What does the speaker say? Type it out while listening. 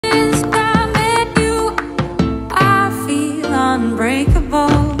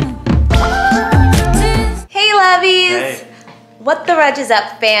What the Rudge is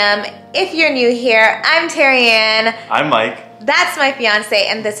up, fam? If you're new here, I'm Terry Ann. I'm Mike. That's my fiance,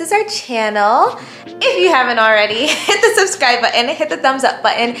 and this is our channel. If you haven't already, hit the subscribe button, hit the thumbs up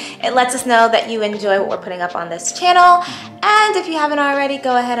button. It lets us know that you enjoy what we're putting up on this channel. And if you haven't already,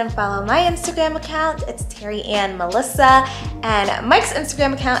 go ahead and follow my Instagram account. It's Terry Ann Melissa. And Mike's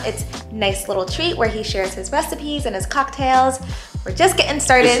Instagram account, it's Nice Little Treat, where he shares his recipes and his cocktails. We're just getting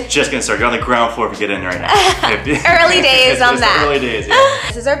started. It's just getting started. You're on the ground floor if you get in right now. Early days on that. Early days, yeah.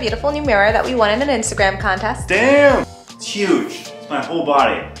 This is our beautiful new mirror that we won in an Instagram contest. Damn! It's huge. It's my whole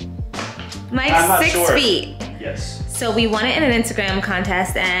body. Mike's 6 feet. Yes. So we won it in an Instagram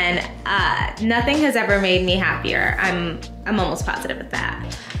contest, and nothing has ever made me happier. I'm almost positive of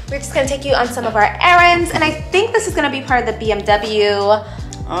that. We're just gonna take you on some of our errands, and I think this is gonna be part of the BMW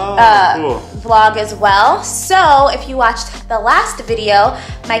cool. vlog as well. So if you watched the last video,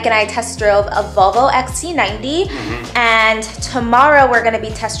 Mike and I test drove a Volvo XC90, and tomorrow we're gonna be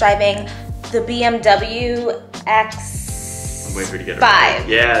test driving the BMW I'm waiting for you to get it X5. right.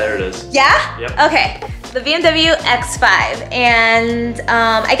 Yeah, there it is. Yeah? Yep. Okay, the BMW X5, and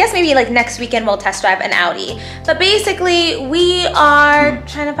I guess maybe like next weekend we'll test drive an Audi. But basically, we are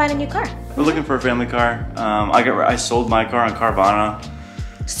trying to find a new car. We're looking for a family car. I sold my car on Carvana.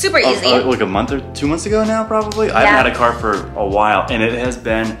 Super easy. Like a month or 2 months ago now, probably. I haven't had a car for a while, and it has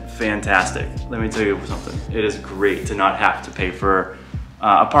been fantastic. Let me tell you something. It is great to not have to pay for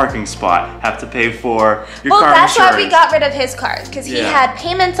a parking spot, have to pay for your car that's insurance. why we got rid of his cars, because he had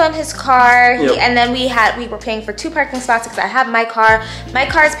payments on his car, and then we were paying for 2 parking spots because I have my car. My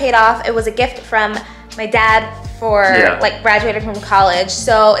car's paid off. It was a gift from my dad for like graduating from college,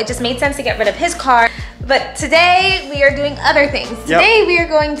 so it just made sense to get rid of his car. But today we are doing other things. Today we are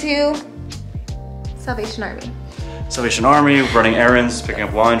going to Salvation Army. Salvation Army, running errands, picking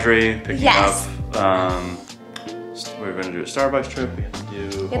up laundry, picking up. We're gonna do a Starbucks trip. We have to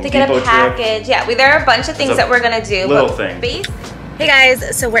do. We have to get a package. Yeah, there are a bunch of things that we're gonna do. Little thing. Hey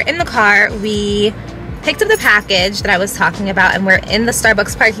guys, so we're in the car. We picked up the package that I was talking about, and we're in the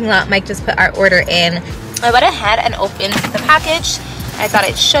Starbucks parking lot. Mike just put our order in. I went ahead and opened the package. I thought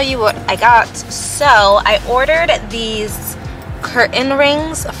I'd show you what I got. So I ordered these curtain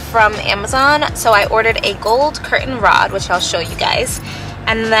rings from Amazon. So I ordered a gold curtain rod, which I'll show you guys.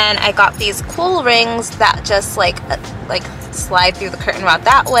 And then I got these cool rings that just like slide through the curtain rod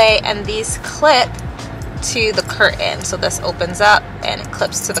that way, and these clip to the curtain. So this opens up and it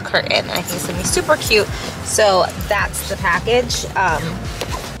clips to the curtain, and I think it's gonna be super cute. So that's the package.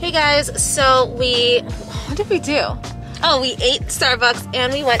 Hey guys, so what did we do? Oh, we ate Starbucks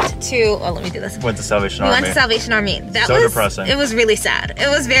and we went to, let me do this. Went to Salvation Army. We went to Salvation Army. That was depressing. It was really sad. It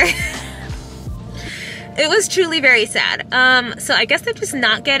was very, it was truly very sad. So I guess they're just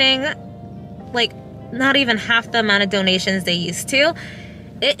not getting, like, not even half the amount of donations they used to.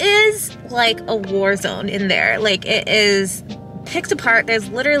 It is like a war zone in there. Like, it is picked apart. There's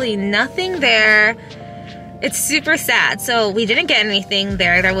literally nothing there. It's super sad. So we didn't get anything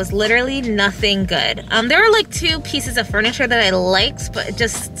there. There was literally nothing good. There were like 2 pieces of furniture that I liked, but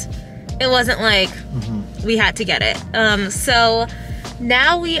it wasn't like we had to get it. So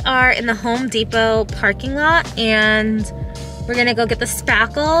now we are in the Home Depot parking lot, and we're gonna go get the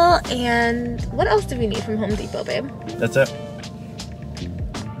spackle. And what else do we need from Home Depot, babe? That's it.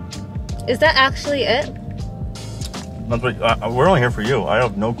 Is that actually it? We're only here for you. I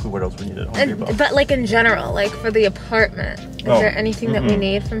have no clue what else we need at Home Depot. But like in general, like for the apartment, is there anything that we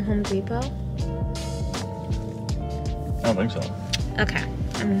need from Home Depot? I don't think so. Okay,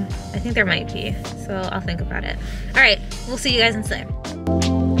 I think there might be, so I'll think about it. All right, we'll see you guys inside.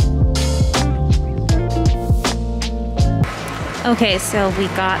 Okay, so we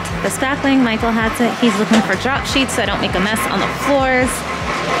got the spackling. Michael has it. He's looking for drop sheets so I don't make a mess on the floors.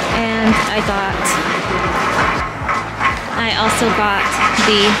 And I also got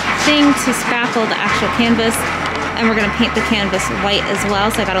the thing to spackle the actual canvas, and we're gonna paint the canvas white as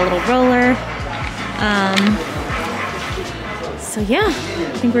well, so I got a little roller. So yeah,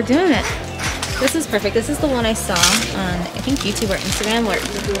 I think we're doing it. This is perfect. This is the one I saw on, I think, YouTube or Instagram, where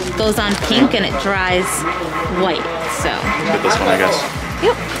it goes on pink and it dries white, so. Get this one, I guess.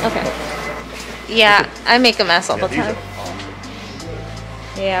 Yep, okay. Yeah, I make a mess all the time.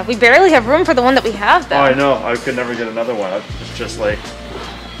 Yeah, we barely have room for the one that we have, though. Oh, I know. I could never get another one. It's just like,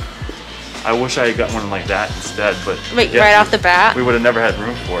 I wish I had got one like that instead, but wait, right off the bat? We would have never had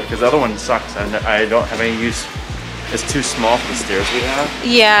room for it, because the other one sucks. I don't have any use. It's too small for the stairs we have.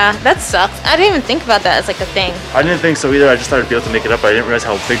 Yeah, that sucks. I didn't even think about that as like a thing. I didn't think so either. I just thought I'd be able to make it up, but I didn't realize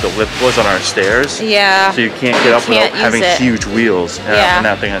how big the lift was on our stairs. Yeah. So you can't get up without having huge wheels. And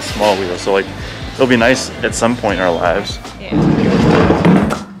that thing has small wheels. So like, it'll be nice at some point in our lives. Yeah. second.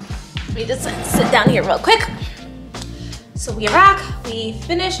 Let me just sit down here real quick. So we are back, we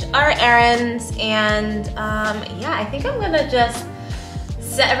finished our errands, and yeah, I think I'm gonna just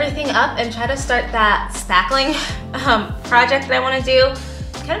set everything up and try to start that spackling project that I wanna do.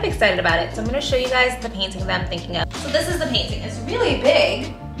 I'm kind of excited about it. So I'm gonna show you guys the painting that I'm thinking of. So this is the painting. It's really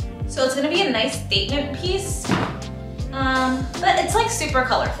big, so it's gonna be a nice statement piece, but it's like super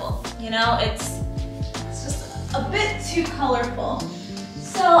colorful, you know? It's just a bit too colorful.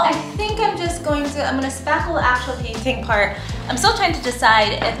 So I think I'm gonna spackle the actual painting part. I'm still trying to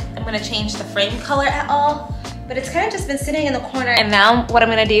decide if I'm gonna change the frame color at all, but it's kind of just been sitting in the corner. And now what I'm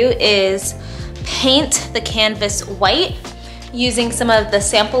gonna do is paint the canvas white using some of the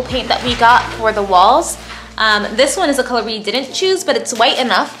sample paint that we got for the walls. This one is a color we didn't choose, but it's white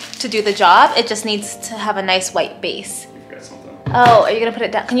enough to do the job. It just needs to have a nice white base. Oh, are you gonna put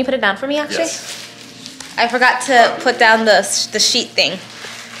it down? Can you put it down for me, actually? Yes. I forgot to put down the sheet thing.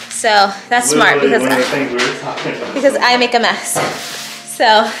 So that's smart because I make a mess.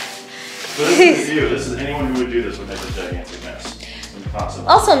 So. But this is you. This is anyone who would do this would make a gigantic mess. Impossible.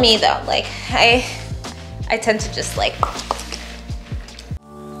 Also me though, like I tend to just like.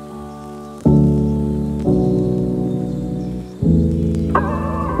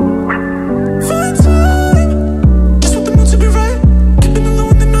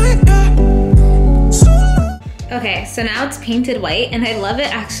 Okay, so now it's painted white, and I love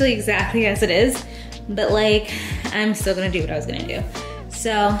it actually exactly as it is, but like, I'm still gonna do what I was gonna do.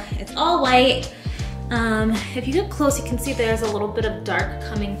 So it's all white. If you get close, you can see there's a little bit of dark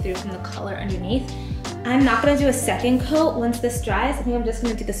coming through from the color underneath. I'm not gonna do a second coat once this dries. I think I'm just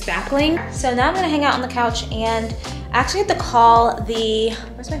gonna do the spackling. So now I'm gonna hang out on the couch, and I actually have to call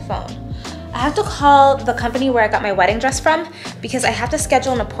where's my phone? I have to call the company where I got my wedding dress from because I have to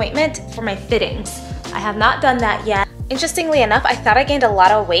schedule an appointment for my fittings. I have not done that yet. Interestingly enough, I thought I gained a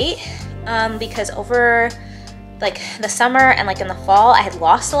lot of weight because over like the summer and like in the fall, I had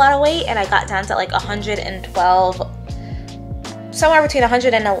lost a lot of weight and I got down to like 112, somewhere between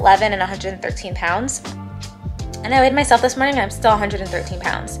 111 and 113 pounds. And I weighed myself this morning and I'm still 113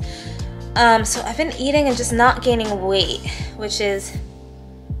 pounds. So I've been eating and just not gaining weight, which is,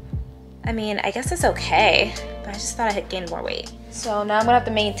 I mean, I guess it's okay, but I just thought I had gained more weight. So now I'm gonna have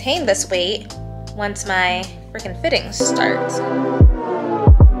to maintain this weight once my freaking fittings starts.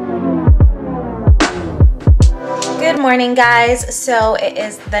 Good morning, guys. So it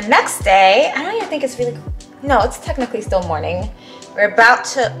is the next day. I don't even think it's really, no, it's technically still morning. We're about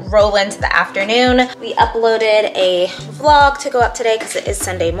to roll into the afternoon. We uploaded a vlog to go up today because it is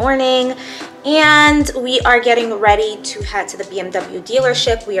Sunday morning. And we are getting ready to head to the BMW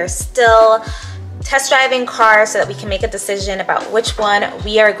dealership. We are still test driving cars so that we can make a decision about which one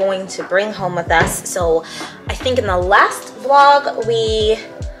we are going to bring home with us. So I think in the last vlog we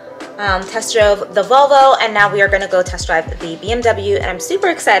test drove the Volvo, and now we are going to go test drive the BMW, and I'm super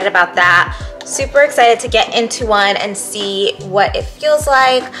excited about that. Super excited to get into one and see what it feels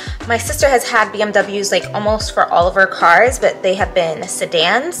like. My sister has had BMWs like almost for all of her cars, but they have been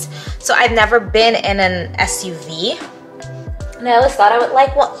sedans, so I've never been in an SUV. And I always thought I would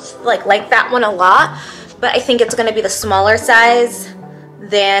like that one a lot, but I think it's gonna be the smaller size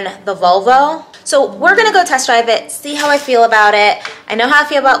than the Volvo. So we're gonna go test drive it, see how I feel about it. I know how I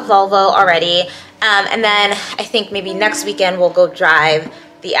feel about Volvo already. And then I think maybe next weekend we'll go drive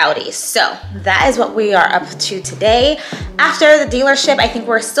the Audi. So that is what we are up to today. After the dealership, I think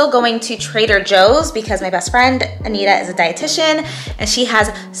we're still going to Trader Joe's because my best friend, Anita, is a dietitian and she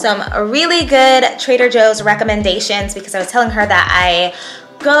has some really good Trader Joe's recommendations because I was telling her that I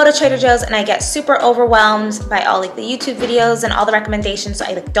go to Trader Joe's and I get super overwhelmed by all like the YouTube videos and all the recommendations, so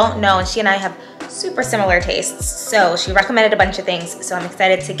I like don't know, and she and I have super similar tastes. So she recommended a bunch of things, so I'm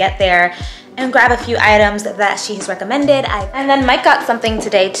excited to get there and grab a few items that she has recommended. And then Mike got something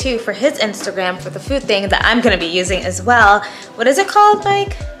today too for his Instagram for the food thing that I'm gonna be using as well. What is it called,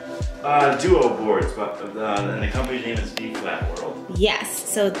 Mike? Duo boards, but and the company name is V Flat World. Yes,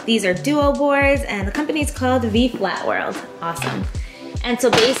 so these are duo boards and the company's called V Flat World. Awesome. And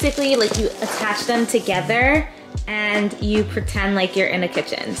so basically like you attach them together and you pretend like you're in a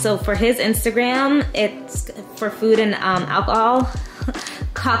kitchen. So for his Instagram, it's for food and alcohol,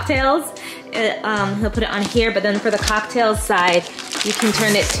 cocktails. He'll put it on here, but then for the cocktails side, you can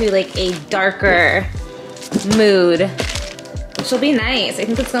turn it to like a darker mood, which will be nice. I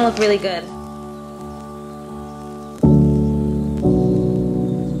think it's gonna look really good.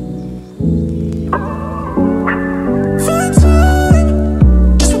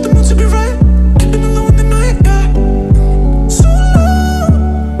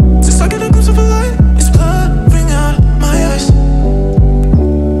 Since I get a glimpse of a light, it's blurring out my eyes.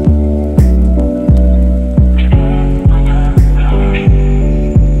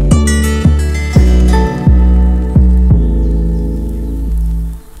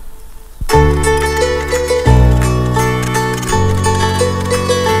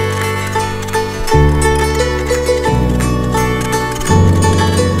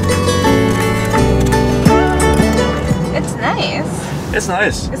 It's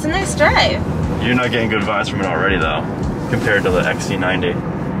nice. It's a nice drive. You're not getting good vibes from it already though, compared to the XC90.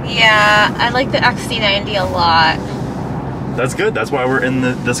 Yeah, I like the XC90 a lot. That's good. That's why we're in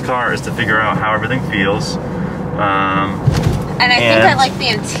this car, is to figure out how everything feels. And I think I like the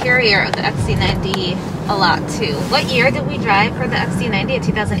interior of the XC90 a lot too. What year did we drive for the XC90? In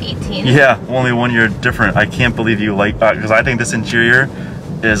 2018? Yeah, only 1 year different. I can't believe you like that, because I think this interior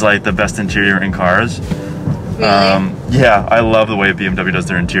is like the best interior in cars. Really? Yeah, I love the way BMW does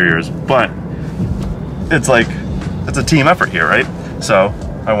their interiors, but it's like, it's a team effort here, right? So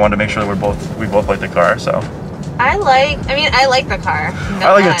I wanted to make sure that we both like the car, so. I like the car. No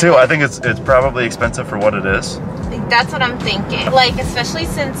I like it too. I think it's probably expensive for what it is. That's what I'm thinking. Like, especially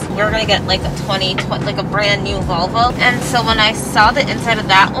since we're gonna get like a like a brand new Volvo. And so when I saw the inside of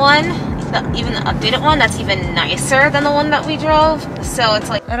that one, even the updated one, that's even nicer than the one that we drove. So it's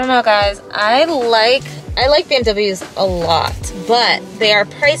like, I don't know guys, I like BMWs a lot, but they are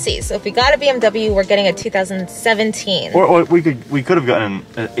pricey. So if we got a BMW, we're getting a 2017. Or we could have gotten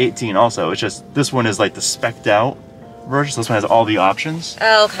an 18 also. It's just this one is like the spec'd out version. So this one has all the options.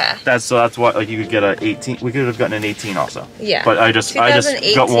 Oh, okay. That's why, like, you could get a 18. We could have gotten an 18 also. Yeah. But I just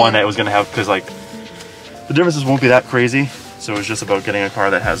got one that was gonna have, because like the differences won't be that crazy. So it's just about getting a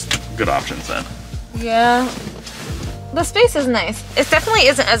car that has good options then. Yeah. The space is nice. It definitely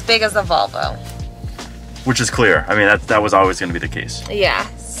isn't as big as the Volvo. Which is clear. I mean, that was always going to be the case. Yeah,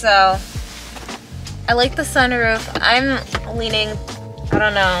 so I like the sunroof. I'm leaning, I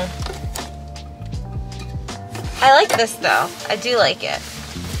don't know. I like this though. I do like it.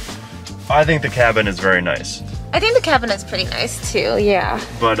 I think the cabin is very nice. I think the cabin is pretty nice too, yeah.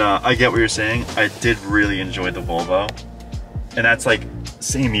 But I get what you're saying. I did really enjoy the Volvo. And that's like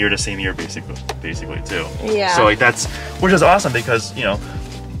same year to same year basically too. Yeah. So like which is awesome, because, you know,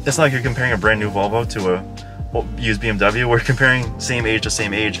 it's not like you're comparing a brand new Volvo to a used BMW. We're comparing same age to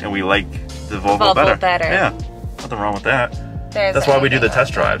same age, and we like the Volvo better. Yeah, nothing wrong with that. That's why we do the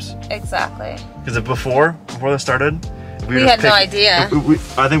test drives. Exactly. Because before this started, we had no idea.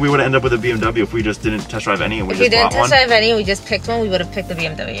 I think we would have ended up with a BMW if we just didn't test drive any and we just bought one. If we didn't test drive any, we just picked one, we would have picked the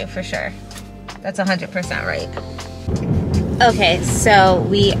BMW for sure. That's 100% right. Okay, so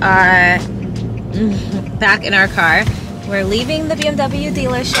we are back in our car. We're leaving the BMW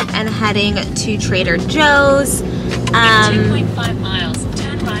dealership and heading to Trader Joe's. 2.5 miles.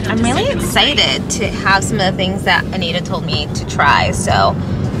 Turn right. I'm really excited to have some of the things that Anita told me to try. So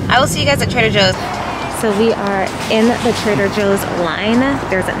I will see you guys at Trader Joe's. So we are in the Trader Joe's line.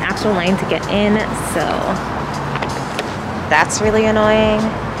 There's an actual line to get in, so that's really annoying.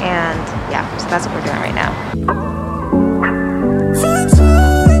 And yeah, so that's what we're doing right now.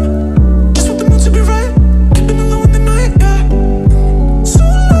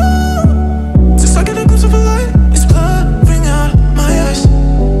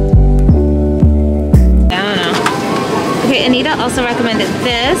 Anita also recommended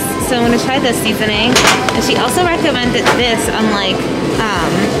this, so I'm gonna try this seasoning. And she also recommended this on like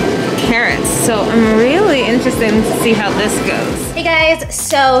carrots. So I'm really interested to see how this goes. Hey guys,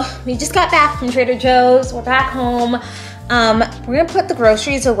 so we just got back from Trader Joe's. We're back home. We're gonna put the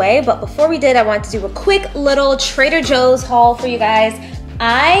groceries away, but before we did, I wanted to do a quick little Trader Joe's haul for you guys.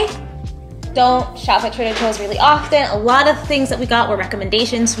 I don't shop at Trader Joe's really often. A lot of things that we got were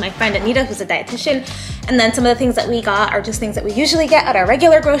recommendations from my friend Anita, who's a dietitian. And then some of the things that we got are just things that we usually get at our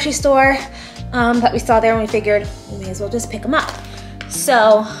regular grocery store that we saw there, and we figured we may as well just pick them up.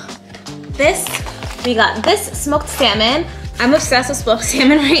 So we got this smoked salmon. I'm obsessed with smoked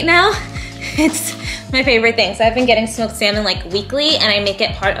salmon right now. It's my favorite thing. So I've been getting smoked salmon like weekly, and I make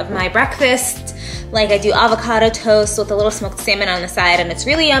it part of my breakfast. Like I do avocado toast with a little smoked salmon on the side, and it's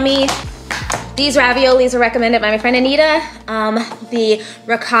really yummy. These raviolis are recommended by my friend Anita. The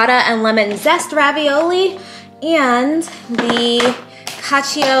ricotta and lemon zest ravioli, and the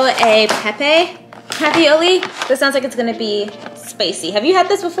cacio e pepe ravioli. This sounds like it's gonna be spicy. Have you had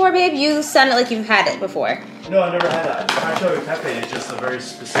this before, babe? You sounded like you've had it before. No, I've never had that. Cacio e pepe is just a very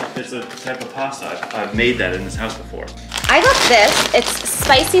specific, it's a type of pasta. I've made that in this house before. I got this. It's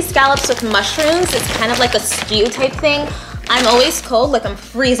spicy scallops with mushrooms. It's kind of like a stew type thing. I'm always cold, like I'm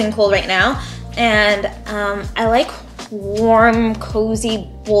freezing cold right now. And I like warm, cozy,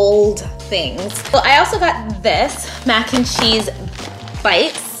 bold things. So I also got this mac and cheese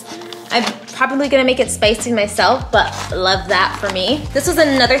bites. I'm probably gonna make it spicy myself, but love that for me. This was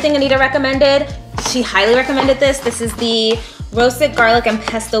another thing Anita recommended. She highly recommended this. This is the roasted garlic and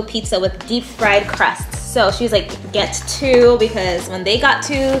pesto pizza with deep fried crusts. So she was like, get 2, because when they got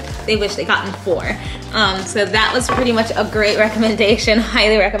 2, they wish they gotten 4. So that was pretty much a great recommendation,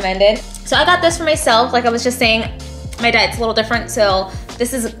 highly recommended. So I got this for myself, like I was just saying. my diet's a little different. So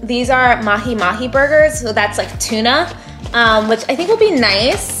these are mahi burgers. So that's like tuna, which I think will be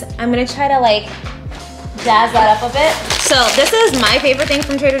nice. I'm gonna try to like jazz that up a bit. So this is my favorite thing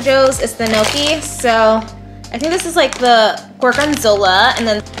from Trader Joe's. It's the gnocchi. So I think this is like the gorgonzola, and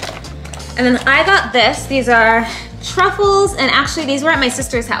then I got this. These are truffles, and actually these were at my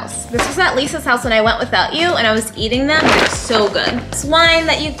sister's house. This was at Lisa's house when I went without you, and I was eating them. They're so good. This wine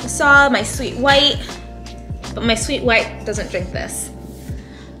that you saw, my sweet white, but my sweet white doesn't drink this.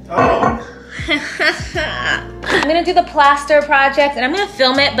 Oh. I'm gonna do the plaster project, and I'm gonna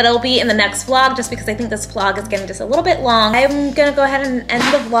film it, but it'll be in the next vlog just because I think this vlog is getting just a little bit long. I'm gonna go ahead and end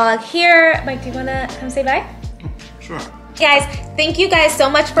the vlog here. Mike, do you wanna come say bye? Sure. Guys, thank you guys so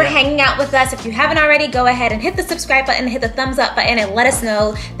much for hanging out with us. If you haven't already, go ahead and hit the subscribe button, hit the thumbs up button, and let us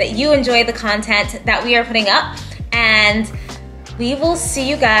know that you enjoy the content that we are putting up. And we will see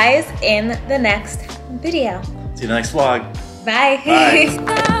you guys in the next video. See you in the next vlog. Bye. Bye.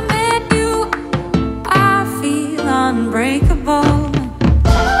 Unbreakable.